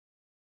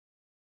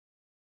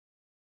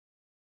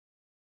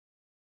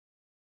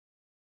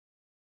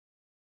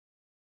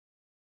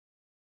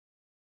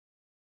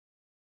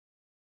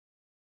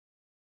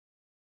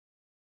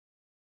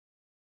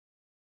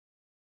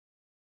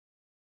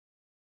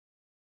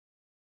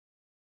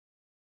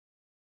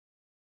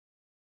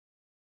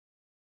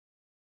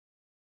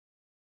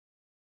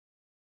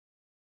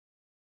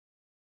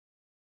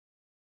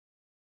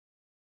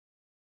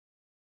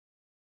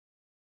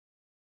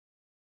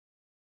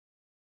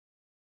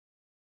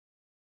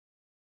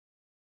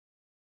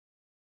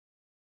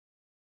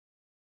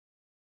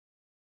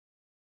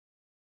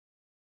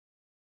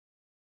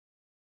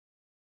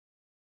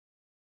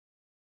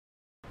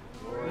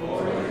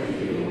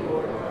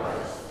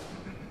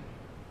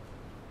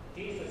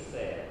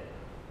said,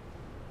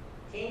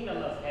 "Kingdom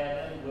of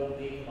heaven will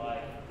be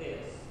like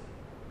this.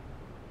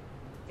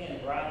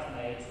 10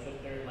 bridesmaids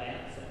took their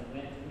lamps and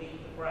went to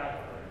meet the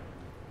bridegroom.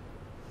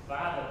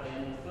 5 of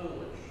them were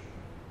foolish,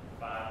 and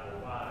 5 were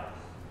wise.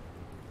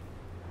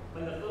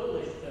 When the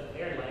foolish took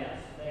their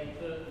lamps, they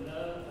took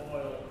no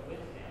oil with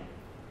them,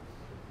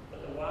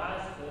 but the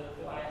wise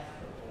took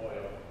flasks of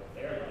oil with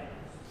their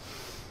lamps.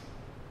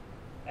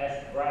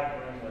 As the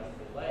bridegroom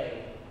was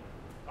delayed,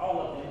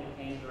 all of them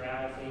became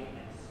drowsy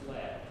and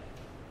slept.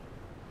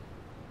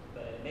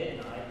 But at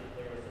midnight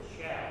there was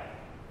a shout,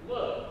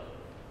 'Look,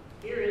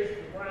 here is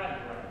the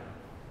bridegroom.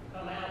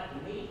 Come out to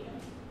meet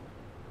him.'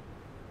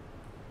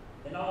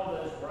 Then all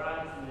those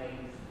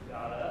bridesmaids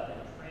got up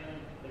and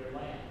trimmed their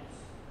lamps.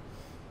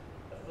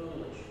 The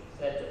foolish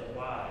said to the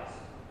wise,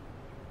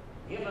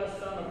 'Give us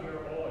some of your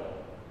oil,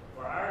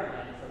 for our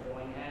lamps are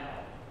going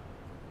out.'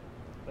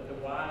 But the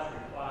wise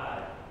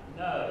replied,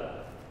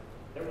 'No,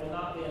 there will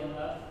not be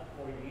enough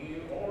for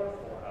you or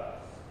for us.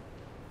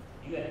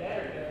 You had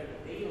better go to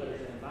the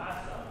dealers and buy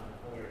some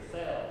for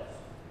yourselves.'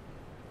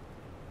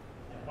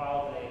 And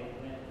while they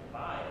went to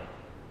buy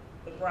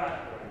it, the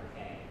bridegroom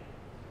came.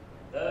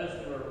 And those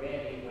who were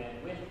ready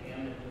went with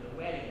him into the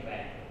wedding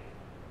banquet,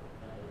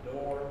 and the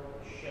door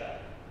was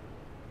shut.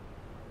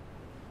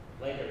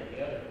 Later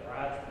the other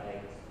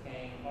bridesmaids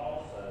came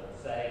also,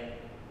 saying,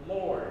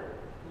 'Lord,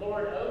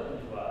 Lord,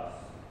 open to us.'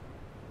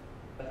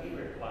 But he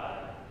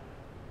replied,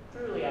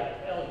 'Truly I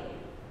tell you,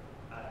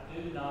 I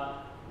do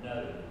not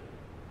know you.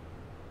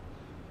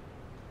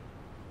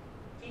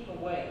 Keep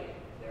awake,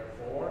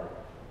 therefore,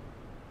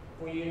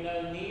 for you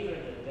know neither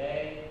the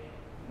day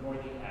nor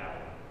the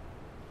hour.'"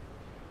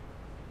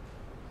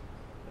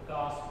 The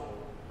Gospel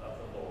of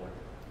the Lord.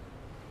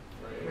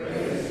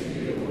 Praise to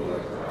you,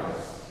 Lord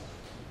Christ.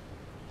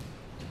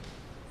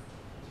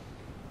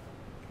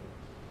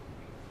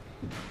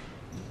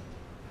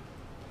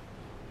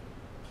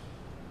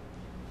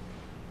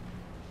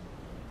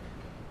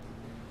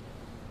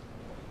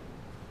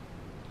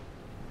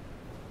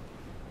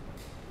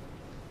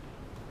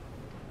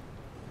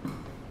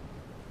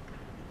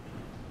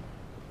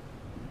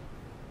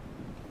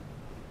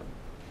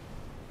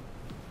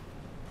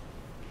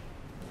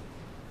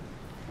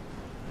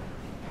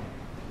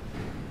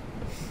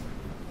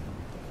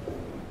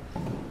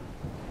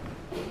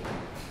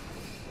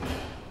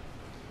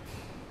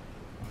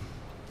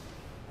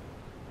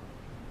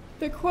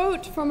 The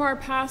quote from our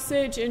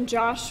passage in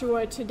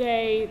Joshua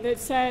today that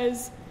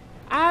says,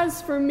 "As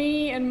for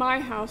me and my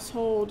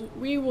household,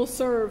 we will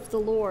serve the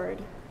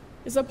Lord,"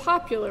 is a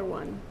popular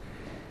one.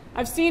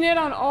 I've seen it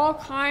on all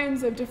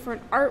kinds of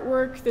different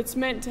artwork that's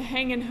meant to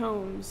hang in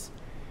homes.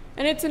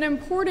 And it's an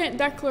important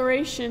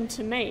declaration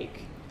to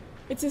make.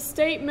 It's a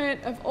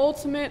statement of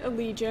ultimate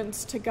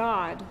allegiance to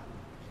God.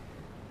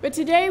 But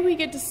today we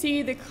get to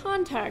see the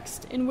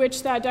context in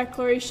which that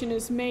declaration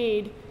is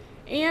made,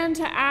 and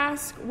to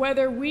ask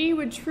whether we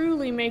would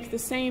truly make the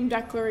same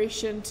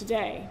declaration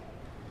today.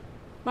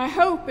 My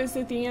hope is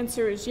that the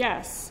answer is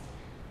yes,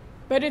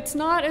 but it's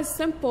not as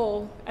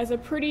simple as a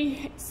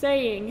pretty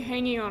saying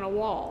hanging on a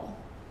wall.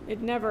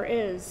 It never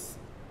is.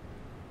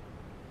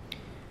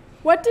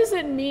 What does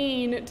it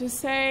mean to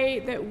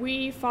say that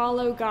we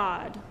follow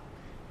God?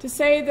 To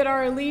say that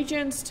our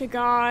allegiance to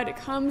God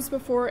comes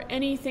before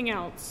anything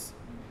else?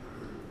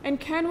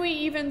 And can we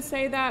even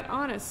say that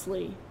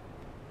honestly?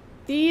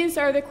 These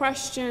are the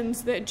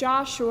questions that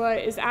Joshua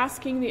is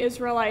asking the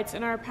Israelites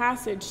in our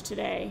passage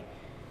today.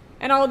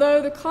 And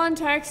although the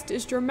context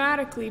is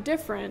dramatically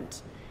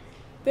different,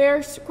 they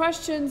are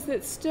questions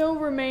that still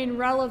remain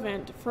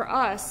relevant for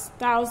us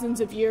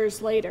thousands of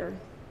years later.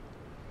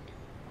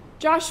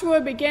 Joshua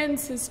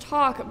begins his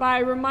talk by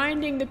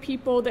reminding the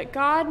people that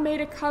God made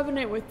a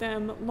covenant with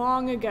them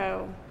long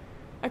ago,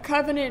 a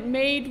covenant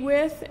made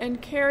with and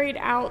carried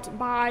out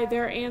by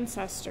their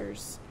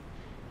ancestors.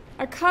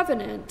 A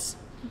covenant,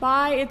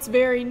 by its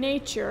very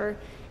nature,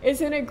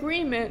 is an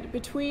agreement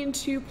between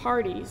two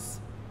parties.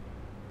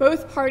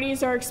 Both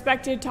parties are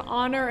expected to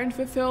honor and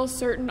fulfill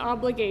certain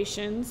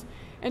obligations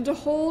and to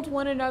hold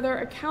one another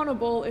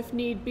accountable if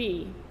need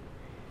be.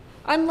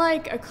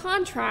 Unlike a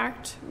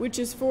contract, which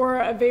is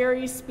for a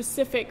very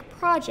specific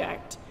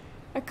project,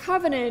 a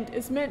covenant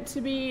is meant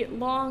to be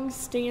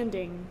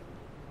long-standing.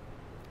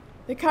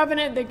 The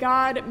covenant that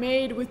God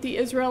made with the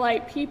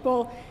Israelite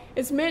people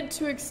is meant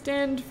to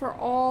extend for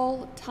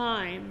all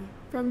time,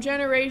 from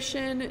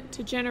generation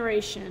to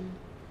generation.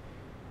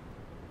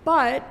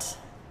 But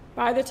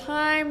by the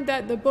time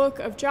that the book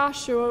of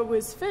Joshua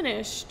was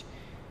finished,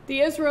 the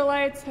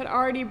Israelites had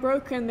already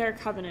broken their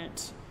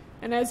covenant,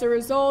 and as a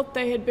result,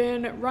 they had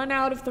been run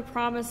out of the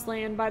promised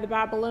land by the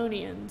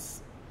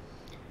Babylonians.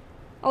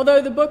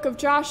 Although the book of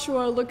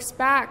Joshua looks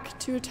back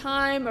to a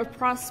time of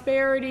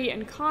prosperity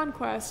and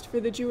conquest for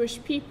the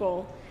Jewish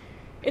people,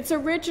 its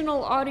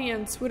original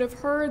audience would have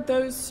heard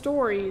those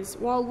stories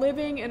while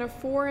living in a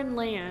foreign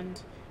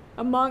land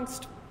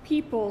amongst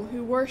people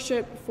who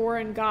worship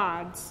foreign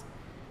gods.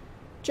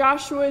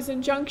 Joshua's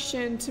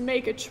injunction to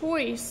make a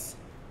choice,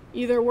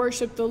 either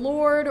worship the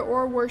Lord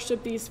or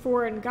worship these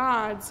foreign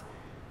gods,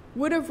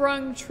 would have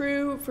rung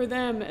true for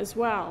them as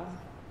well.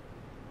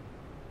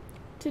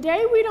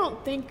 Today, we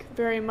don't think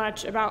very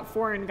much about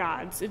foreign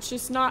gods. It's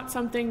just not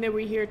something that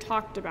we hear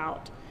talked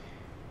about.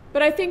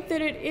 But I think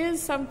that it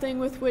is something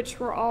with which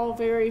we're all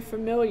very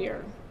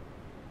familiar.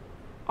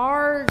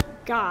 Our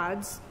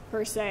gods,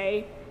 per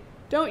se,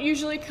 don't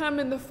usually come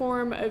in the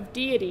form of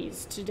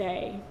deities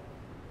today.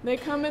 They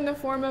come in the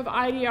form of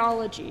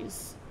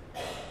ideologies: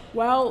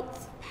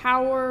 wealth,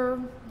 power,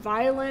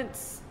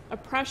 violence,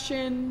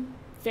 oppression,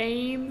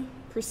 fame,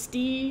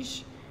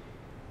 prestige.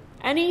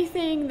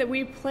 Anything that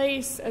we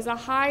place as a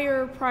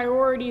higher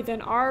priority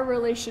than our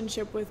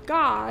relationship with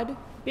God,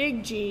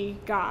 big G,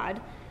 God,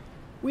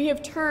 we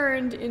have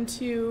turned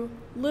into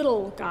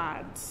little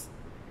gods.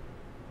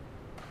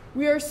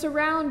 We are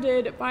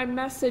surrounded by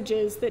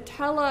messages that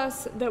tell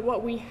us that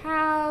what we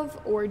have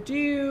or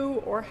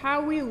do or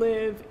how we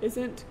live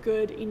isn't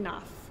good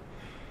enough.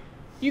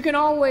 You can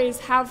always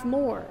have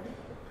more,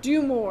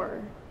 do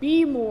more,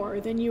 be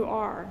more than you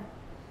are.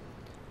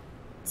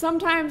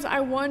 Sometimes I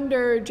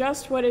wonder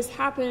just what has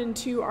happened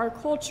to our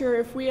culture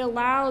if we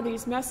allow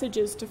these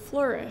messages to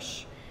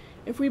flourish,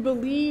 if we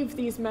believe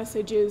these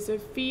messages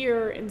of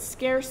fear and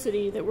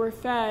scarcity that we're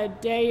fed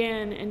day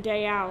in and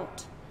day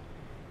out.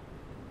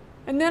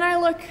 And then I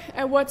look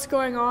at what's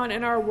going on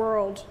in our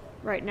world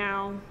right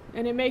now,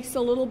 and it makes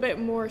a little bit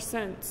more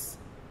sense.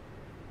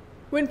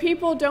 When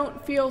people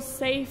don't feel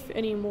safe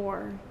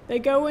anymore, they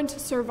go into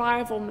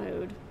survival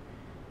mode.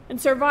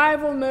 And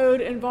survival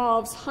mode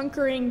involves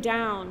hunkering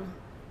down,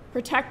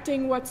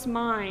 protecting what's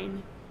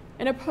mine,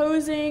 and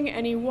opposing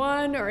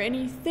anyone or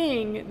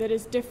anything that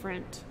is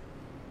different.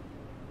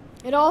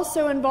 It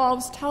also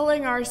involves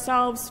telling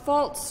ourselves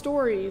false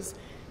stories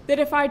that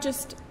if I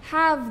just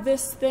have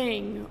this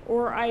thing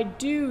or I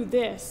do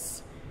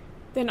this,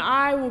 then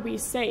I will be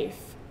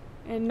safe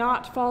and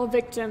not fall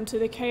victim to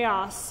the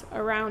chaos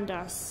around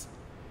us.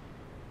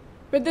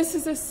 But this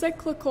is a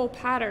cyclical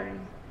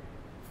pattern.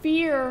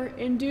 Fear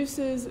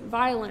induces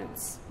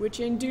violence, which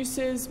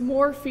induces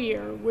more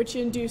fear, which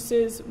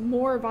induces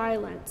more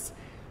violence,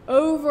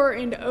 over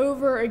and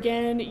over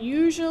again,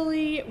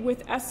 usually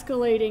with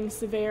escalating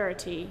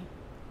severity.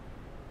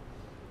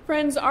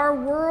 Friends, our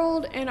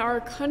world and our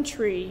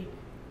country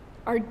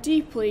are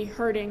deeply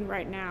hurting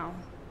right now.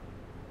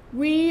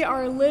 We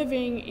are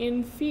living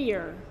in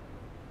fear.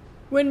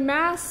 When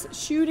mass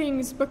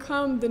shootings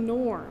become the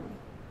norm,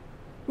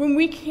 when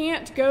we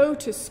can't go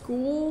to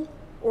school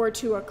or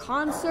to a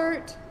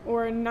concert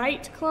or a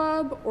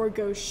nightclub or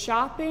go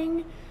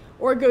shopping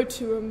or go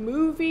to a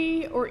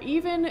movie or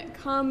even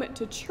come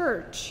to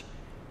church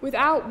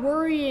without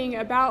worrying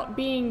about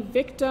being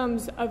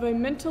victims of a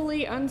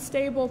mentally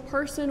unstable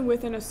person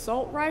with an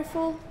assault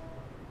rifle,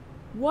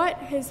 what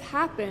has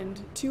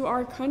happened to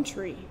our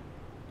country?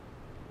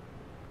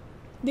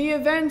 The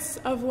events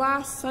of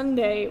last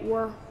Sunday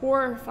were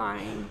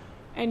horrifying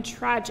and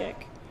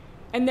tragic,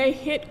 and they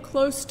hit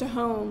close to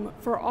home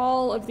for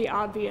all of the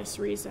obvious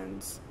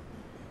reasons.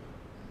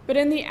 But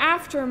in the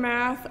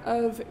aftermath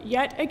of,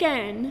 yet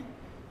again,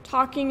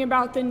 talking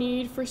about the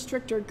need for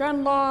stricter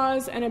gun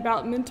laws and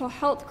about mental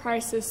health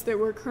crisis that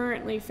we're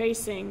currently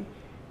facing,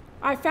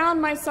 I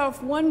found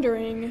myself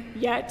wondering,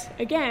 yet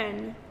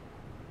again,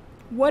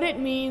 what it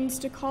means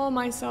to call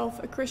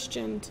myself a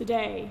Christian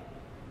today.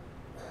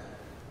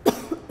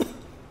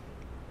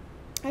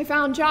 I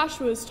found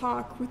Joshua's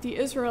talk with the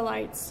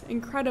Israelites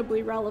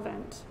incredibly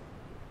relevant.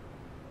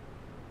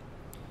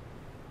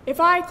 If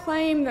I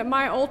claim that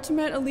my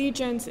ultimate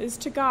allegiance is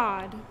to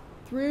God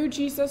through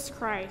Jesus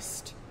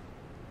Christ,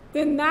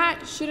 then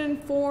that should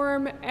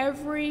inform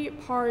every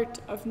part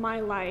of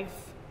my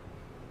life.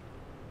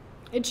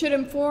 It should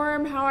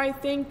inform how I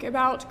think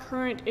about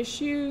current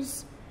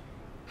issues,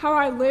 how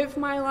I live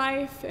my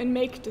life and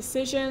make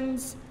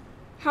decisions,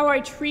 how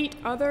I treat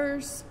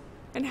others,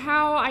 and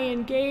how I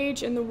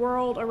engage in the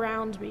world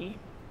around me.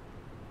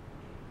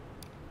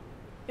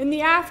 In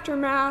the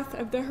aftermath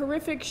of the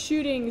horrific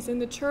shootings in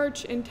the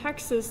church in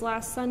Texas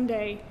last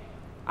Sunday,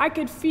 I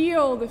could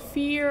feel the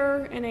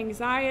fear and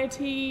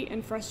anxiety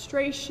and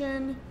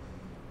frustration,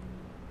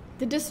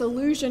 the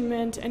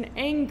disillusionment and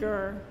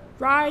anger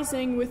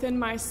rising within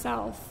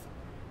myself,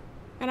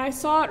 and I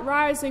saw it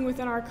rising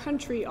within our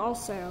country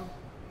also.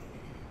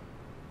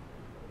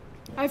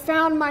 I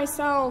found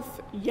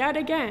myself, yet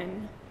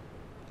again,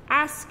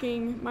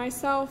 asking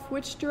myself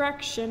which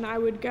direction I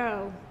would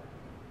go.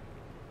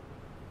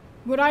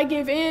 Would I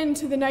give in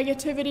to the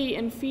negativity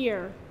and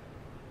fear?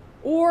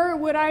 Or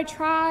would I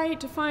try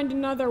to find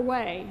another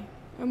way,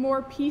 a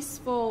more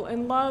peaceful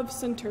and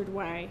love-centered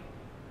way?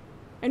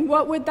 And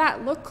what would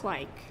that look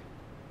like?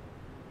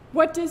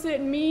 What does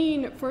it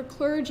mean for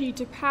clergy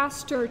to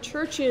pastor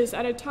churches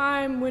at a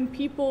time when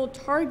people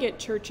target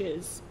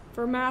churches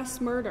for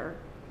mass murder?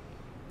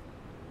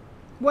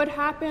 What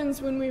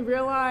happens when we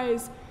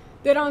realize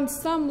that on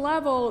some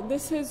level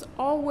this has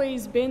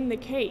always been the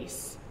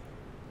case?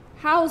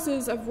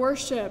 Houses of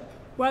worship,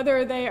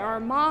 whether they are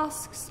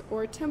mosques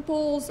or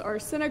temples or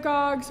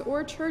synagogues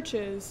or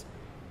churches,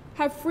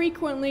 have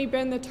frequently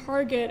been the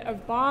target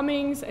of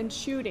bombings and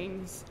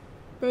shootings,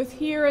 both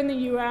here in the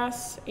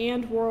U.S.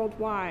 and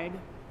worldwide.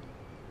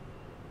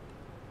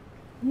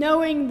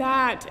 Knowing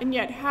that, and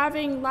yet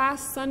having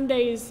last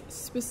Sunday's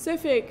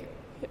specific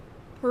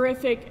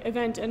horrific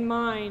event in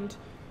mind,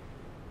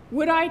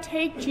 would I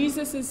take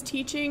Jesus'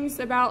 teachings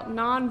about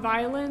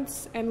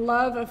nonviolence and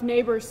love of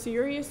neighbor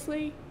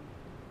seriously?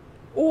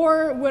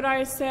 Or would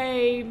I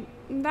say,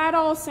 that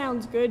all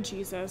sounds good,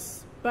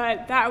 Jesus,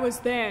 but that was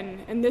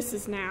then, and this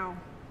is now?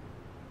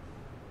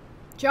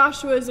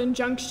 Joshua's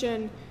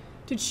injunction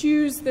to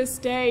choose this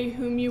day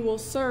whom you will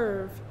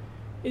serve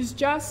is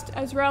just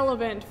as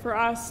relevant for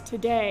us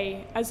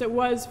today as it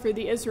was for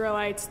the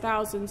Israelites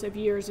thousands of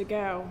years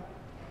ago.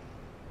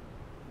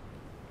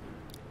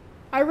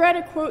 I read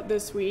a quote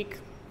this week,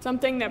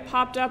 something that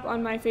popped up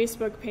on my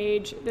Facebook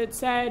page that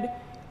said,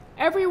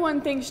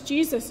 "Everyone thinks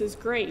Jesus is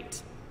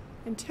great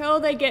until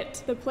they get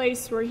to the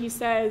place where he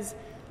says,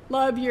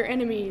 'Love your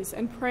enemies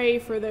and pray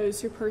for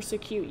those who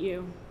persecute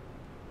you.'"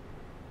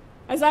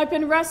 As I've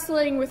been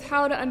wrestling with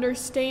how to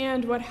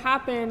understand what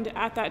happened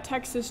at that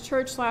Texas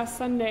church last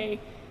Sunday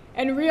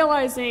and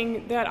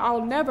realizing that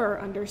I'll never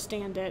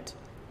understand it,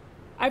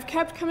 I've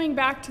kept coming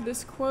back to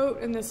this quote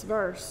and this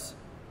verse.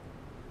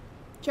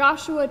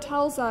 Joshua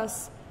tells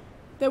us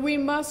that we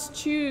must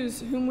choose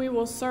whom we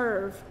will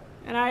serve,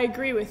 and I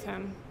agree with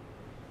him.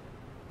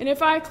 And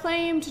if I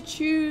claim to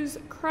choose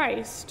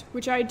Christ,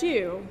 which I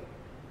do,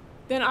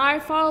 then I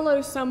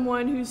follow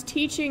someone whose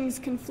teachings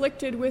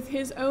conflicted with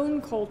his own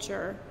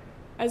culture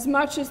as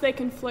much as they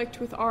conflict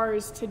with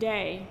ours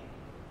today.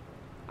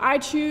 I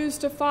choose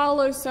to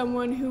follow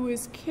someone who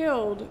was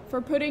killed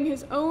for putting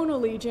his own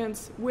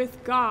allegiance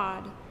with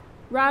God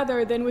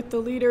rather than with the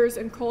leaders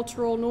and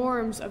cultural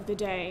norms of the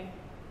day.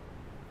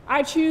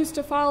 I choose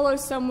to follow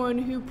someone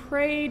who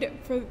prayed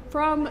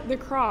from the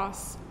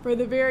cross for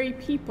the very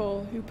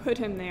people who put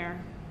him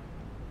there.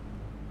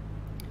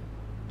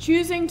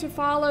 Choosing to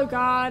follow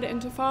God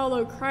and to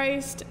follow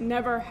Christ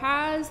never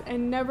has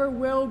and never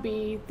will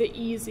be the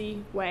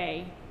easy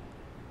way.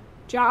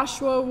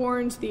 Joshua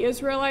warned the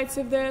Israelites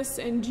of this,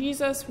 and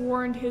Jesus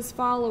warned his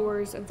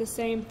followers of the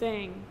same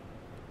thing.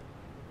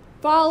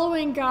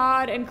 Following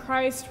God and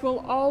Christ will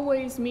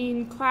always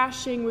mean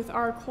clashing with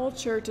our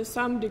culture to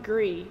some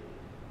degree.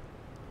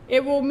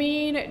 It will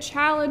mean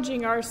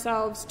challenging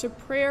ourselves to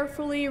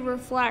prayerfully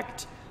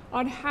reflect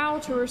on how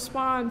to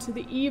respond to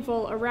the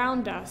evil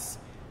around us,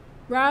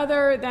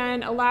 rather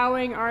than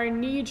allowing our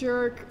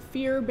knee-jerk,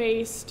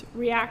 fear-based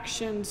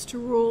reactions to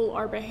rule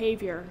our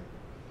behavior.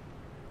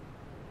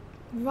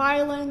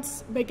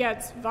 Violence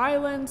begets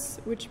violence,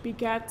 which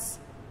begets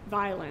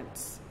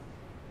violence.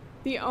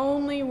 The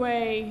only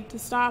way to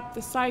stop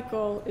the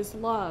cycle is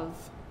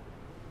love.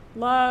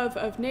 Love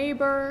of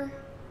neighbor,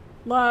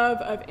 love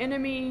of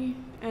enemy,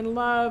 and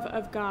love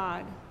of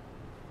God.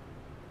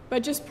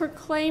 But just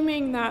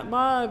proclaiming that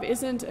love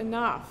isn't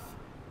enough.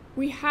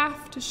 We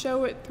have to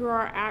show it through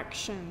our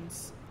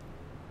actions.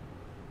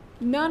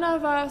 None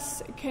of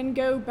us can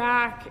go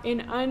back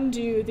and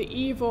undo the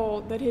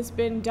evil that has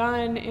been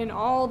done in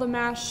all the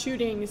mass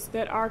shootings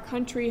that our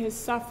country has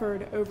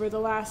suffered over the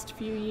last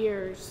few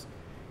years.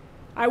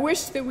 I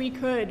wish that we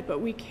could,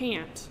 but we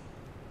can't.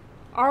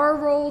 Our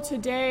role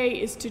today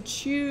is to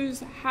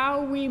choose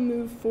how we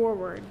move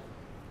forward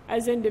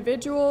as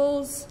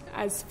individuals,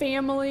 as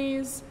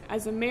families,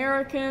 as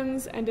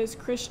Americans, and as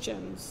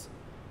Christians.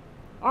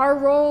 Our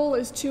role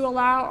is to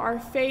allow our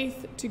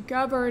faith to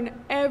govern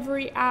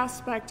every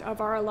aspect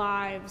of our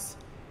lives,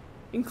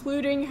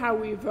 including how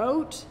we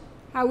vote,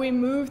 how we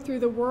move through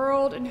the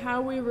world, and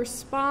how we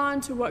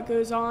respond to what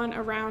goes on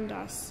around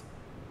us.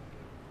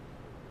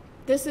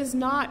 This is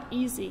not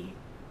easy,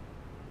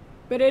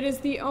 but it is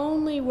the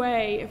only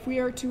way if we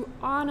are to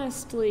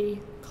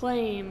honestly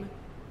claim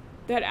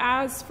that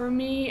as for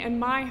me and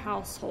my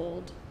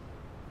household,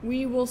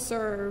 we will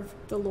serve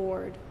the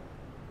Lord.